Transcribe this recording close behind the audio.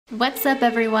What's up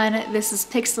everyone, this is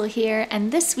Pixel here, and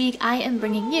this week I am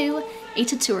bringing you a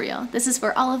tutorial. This is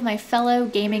for all of my fellow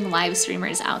gaming live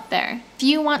streamers out there. If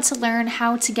you want to learn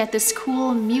how to get this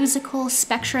cool musical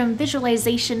spectrum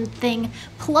visualization thing,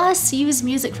 plus use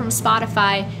music from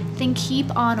Spotify, then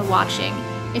keep on watching.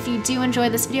 If you do enjoy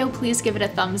this video, please give it a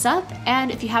thumbs up,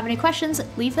 and if you have any questions,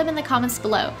 leave them in the comments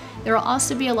below. There will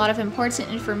also be a lot of important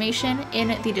information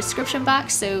in the description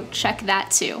box, so check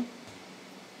that too.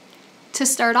 To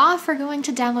start off, we're going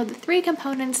to download the 3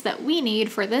 components that we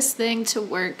need for this thing to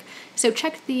work, so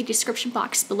check the description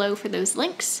box below for those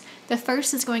links. The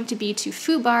first is going to be to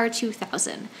Foobar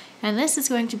 2000, and this is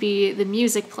going to be the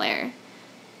music player.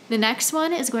 The next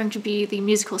one is going to be the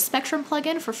musical spectrum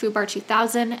plugin for Foobar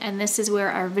 2000, and this is where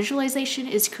our visualization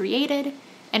is created.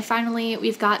 And finally,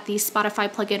 we've got the Spotify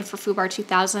plugin for Foobar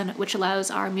 2000, which allows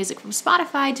our music from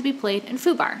Spotify to be played in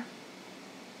Foobar.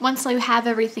 Once you have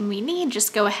everything we need,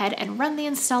 just go ahead and run the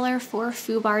installer for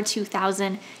Foobar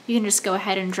 2000. You can just go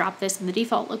ahead and drop this in the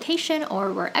default location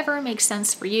or wherever makes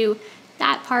sense for you.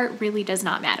 That part really does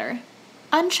not matter.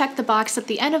 Uncheck the box at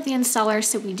the end of the installer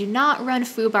so we do not run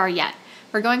Foobar yet.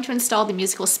 We're going to install the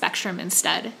musical spectrum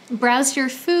instead. Browse your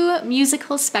Foo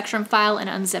musical spectrum file and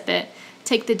unzip it.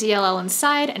 Take the DLL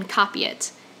inside and copy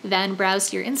it. Then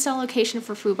browse your install location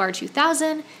for Foobar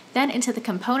 2000, then into the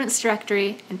components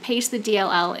directory and paste the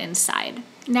DLL inside.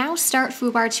 Now start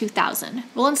Foobar 2000.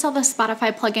 We'll install the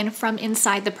Spotify plugin from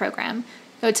inside the program.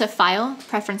 Go to File,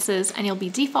 Preferences, and you'll be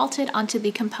defaulted onto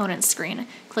the Components screen.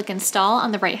 Click Install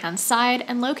on the right-hand side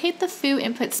and locate the Foo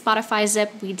input Spotify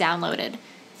zip we downloaded.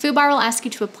 Foobar will ask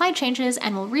you to apply changes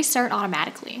and will restart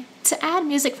automatically. To add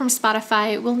music from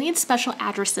Spotify, we'll need special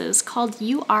addresses called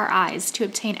URIs to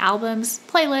obtain albums,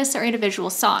 playlists, or individual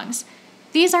songs.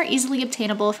 These are easily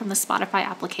obtainable from the Spotify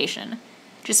application.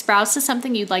 Just browse to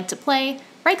something you'd like to play,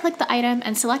 right-click the item,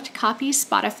 and select Copy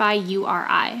Spotify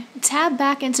URI. Tab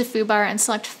back into Foobar and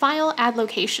select File, Add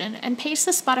Location, and paste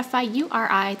the Spotify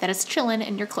URI that is chillin'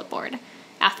 in your clipboard.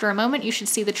 After a moment, you should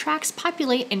see the tracks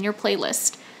populate in your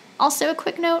playlist. Also, a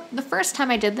quick note, the first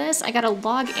time I did this, I got a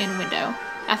login window.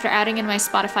 After adding in my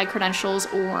Spotify credentials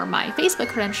or my Facebook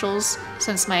credentials,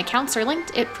 since my accounts are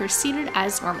linked, it proceeded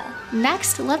as normal.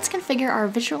 Next, let's configure our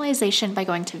visualization by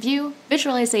going to View,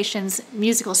 Visualizations,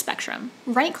 Musical Spectrum.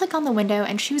 Right-click on the window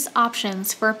and choose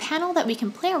Options for a panel that we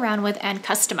can play around with and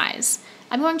customize.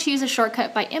 I'm going to use a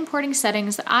shortcut by importing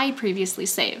settings that I previously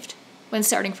saved. When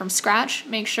starting from scratch,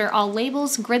 make sure all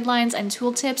labels, grid lines, and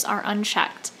tooltips are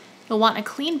unchecked. You'll want a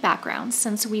clean background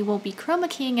since we will be chroma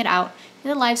keying it out in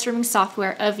the live streaming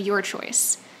software of your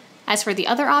choice. As for the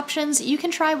other options, you can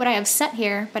try what I have set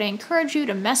here, but I encourage you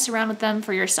to mess around with them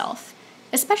for yourself.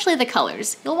 Especially the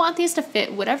colors. You'll want these to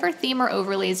fit whatever theme or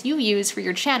overlays you use for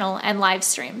your channel and live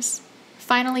streams.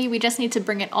 Finally, we just need to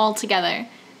bring it all together.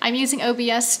 I'm using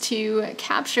OBS to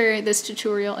capture this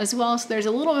tutorial as well, so there's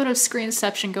a little bit of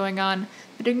screenception going on,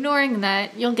 but ignoring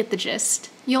that, you'll get the gist.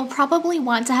 You'll probably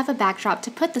want to have a backdrop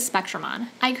to put the spectrum on.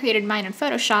 I created mine in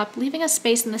Photoshop, leaving a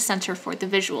space in the center for the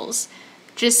visuals.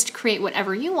 Just create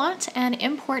whatever you want and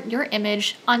import your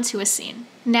image onto a scene.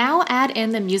 Now add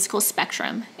in the musical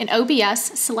spectrum. In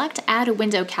OBS, select Add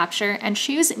Window Capture and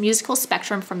choose Musical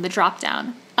Spectrum from the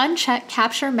dropdown. Uncheck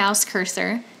Capture Mouse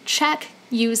Cursor, check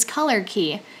Use Color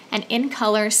Key, and in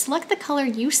Color, select the color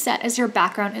you set as your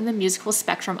background in the musical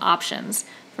spectrum options.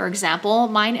 For example,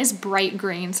 mine is bright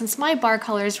green since my bar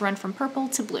colors run from purple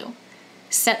to blue.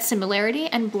 Set Similarity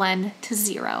and Blend to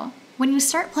 0. When you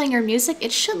start playing your music,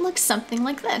 it should look something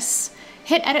like this.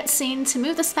 Hit Edit Scene to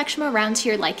move the spectrum around to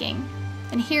your liking.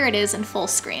 And here it is in full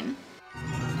screen.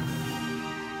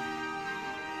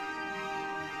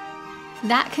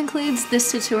 That concludes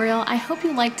this tutorial. I hope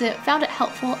you liked it, found it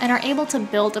helpful, and are able to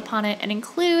build upon it and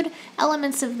include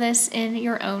elements of this in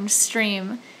your own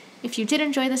stream. If you did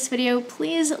enjoy this video,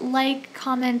 please like,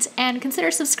 comment, and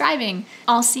consider subscribing.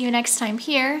 I'll see you next time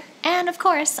here, and of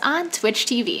course, on Twitch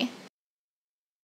TV.